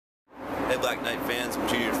Black Knight fans, I'm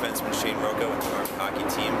junior defenseman Cheyne Rocha with our hockey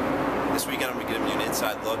team. This weekend I'm going to give you an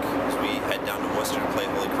inside look as we head down to Worcester to play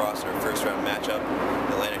Holy Cross in our first round matchup in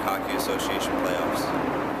the Atlantic Hockey Association playoffs.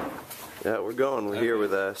 Yeah, we're going. We're here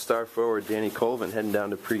with star forward Danny Colvin heading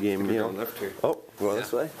down to pregame meal. Oh, going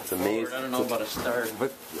this way? It's amazing. I don't know about a star.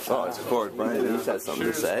 Oh, it's forward. Brian, he's had something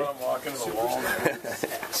to say.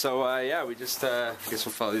 So, yeah, we just, I guess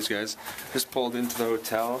we'll follow these guys. Just pulled into the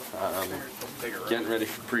hotel. Getting ready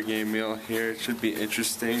for pregame meal here. It should be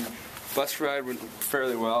interesting. Bus ride went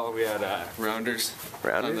fairly well. We had rounders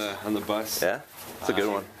on the bus. Yeah? It's a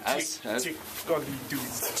good one. As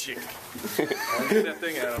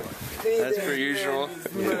per usual.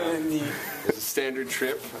 It's a standard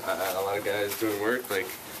trip. A lot of guys doing work, like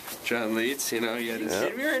John Leitz, you know, he had his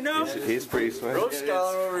right now. He's pretty smart. Rocha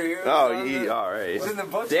over here. Oh, all right. He's in the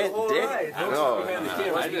book the whole ride.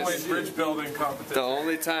 Bridge building competition. The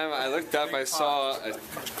only time I looked up, I saw a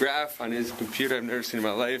graph on his computer I've never seen in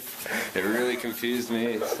my life. It really confused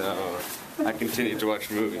me, so I continued to watch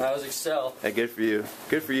the movie. That was Excel. Hey, good for you.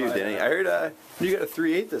 Good for you, Danny. I heard you got a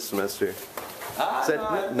 3.8 this semester.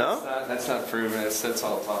 No? That's not proven. That's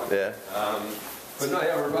all talk. Yeah. But no,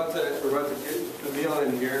 yeah, we're about to get the meal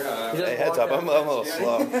in here. Hey, heads up, I'm a little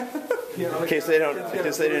slow. In case they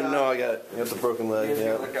didn't know, I got the broken leg.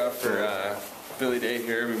 Yeah. Look out for Billy Day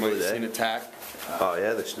here. We might see an attack. Oh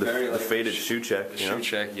yeah, the faded shoe check. Shoe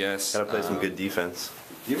check, yes. Gotta play some good defense.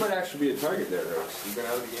 You might actually be a target there, Rocha. You've been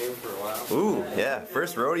out of the game for a while. Ooh, yeah,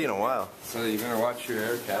 first roadie in a while. So you better watch your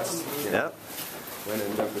air cast. Yeah. When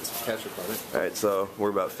end up with some ketchup on it. All right, so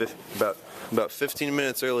we're about 15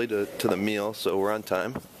 minutes early to the meal, so we're on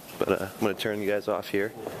time. But I'm gonna turn you guys off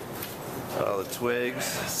here. All the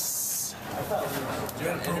twigs. You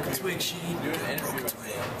got a broken twig, Shane. Do an interview with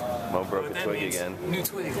me. Mo broke a twig again. New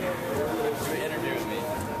twig. Do an interview with me.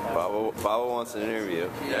 Baba wants an interview.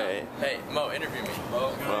 Yeah. Right. Hey, Mo, interview me.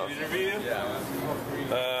 Mo. Interview you?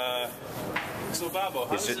 Yeah. So Babo,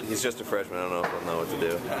 He's just a freshman. I don't know if he'll know what to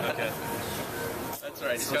do. Okay. That's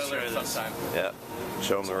alright. He's got to learn sometime. Yeah.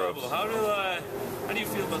 Show him the ropes. Babo, how do you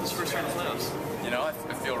feel about this first round of playoffs? You know, I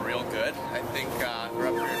feel real good. I think we're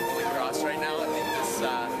up here in Holy Cross right now. I think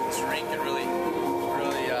this rink it really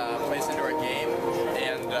plays into our game.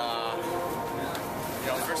 And you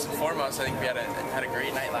know, first and foremost, I think we had a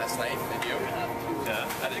great night last night. Did you? Yeah,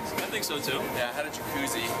 I think so too. Yeah, I had a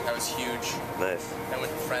jacuzzi. That was huge. Nice. Then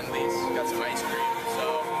went to Friendly's, got some ice cream.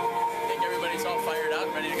 So I think everybody's all fired up,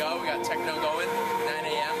 ready to go. We got techno going, 9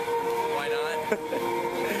 a.m. Why not?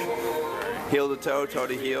 Heel to toe, toe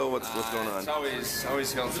to heel. What's going on? It's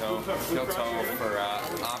always heel toe for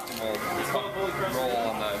optimal roll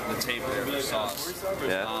on the tape there for sauce.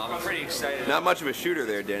 Yeah. I'm pretty excited. Not much of a shooter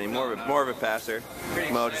there, Danny. More of a passer.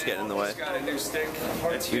 Mo just getting in the way. He's got a new stick.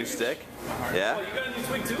 New stick? Yeah. You got a new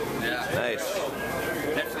twig too? Yeah. Nice.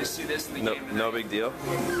 Definitely see this in the game tonight. No big deal.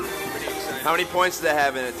 Pretty excited. How many points do they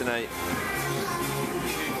have in it tonight?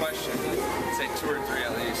 Good question. I'd say 2 or 3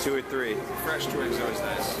 at least. 2 or 3. Fresh twigs always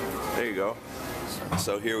nice. There you go.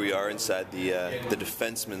 So here we are inside the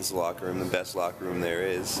defenseman's locker room, the best locker room there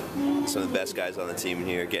is. Some of the best guys on the team in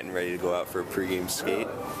here getting ready to go out for a pregame skate.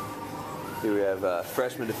 Here we have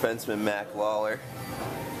freshman defenseman Mac Lawler.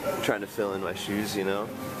 I'm trying to fill in my shoes, you know.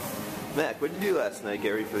 Mac, what did you do last night?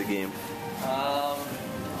 Get ready for the game.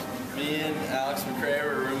 Me and Alex McRae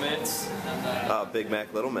were roommates. And, Oh, Big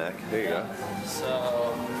Mac, Little Mac. There you go.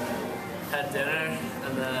 So, had dinner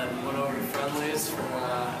and then went over to Friendly's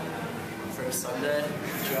for a Sunday.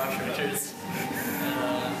 Josh Richards.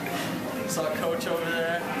 Saw Coach over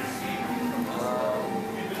there.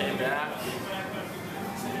 Came back.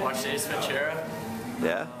 Watched Ace Ventura.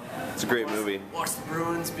 Yeah? It's a great movie. Watched the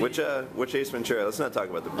Bruins beat. Which Ace Ventura? Let's not talk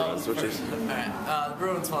about the Bruins. Which Ace? Alright, the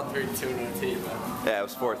Bruins won 3-2 in OT, but... Yeah, it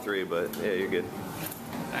was 4-3, but yeah, you're good.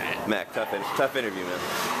 Alright. Mac, tough interview, man.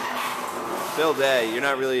 Bill Day, you're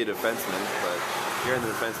not really a defenseman, but you're in the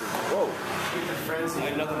defenseman. Whoa. Friends, I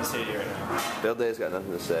have nothing to say to you right now. Bill Day's got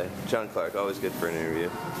nothing to say. John Clark, always good for an interview.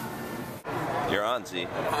 You're on, Z.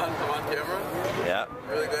 I'm on camera. Yeah.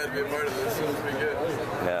 Really glad to be a part of this. It's pretty good.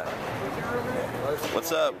 Yeah.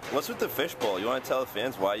 What's up? What's with the fishbowl? You want to tell the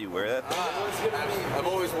fans why you wear that? I've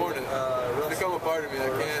always worn it. It's become a part of me. I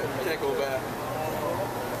can't go back.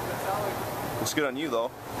 Looks good on you,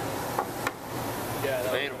 though. Yeah,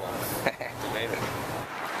 that Debatable. Debatable.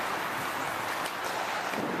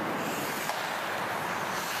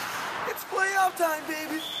 It's playoff time,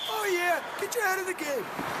 baby. Oh yeah, get your head in the game.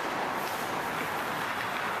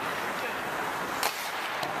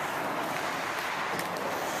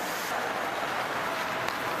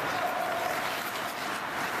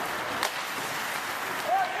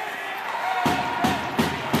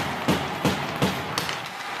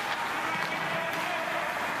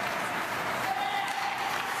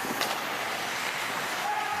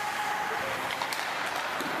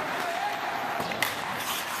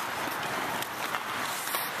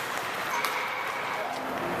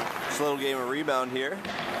 a little game of rebound here.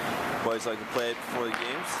 Boys like to play it before the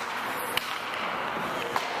games.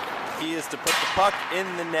 Key is to put the puck in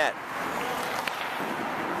the net.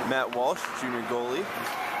 Matt Walsh, junior goalie,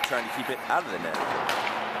 trying to keep it out of the net.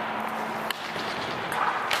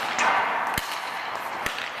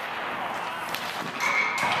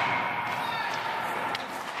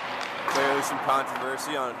 Clearly some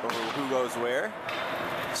controversy over who goes where.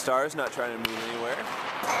 Stars not trying to move anywhere.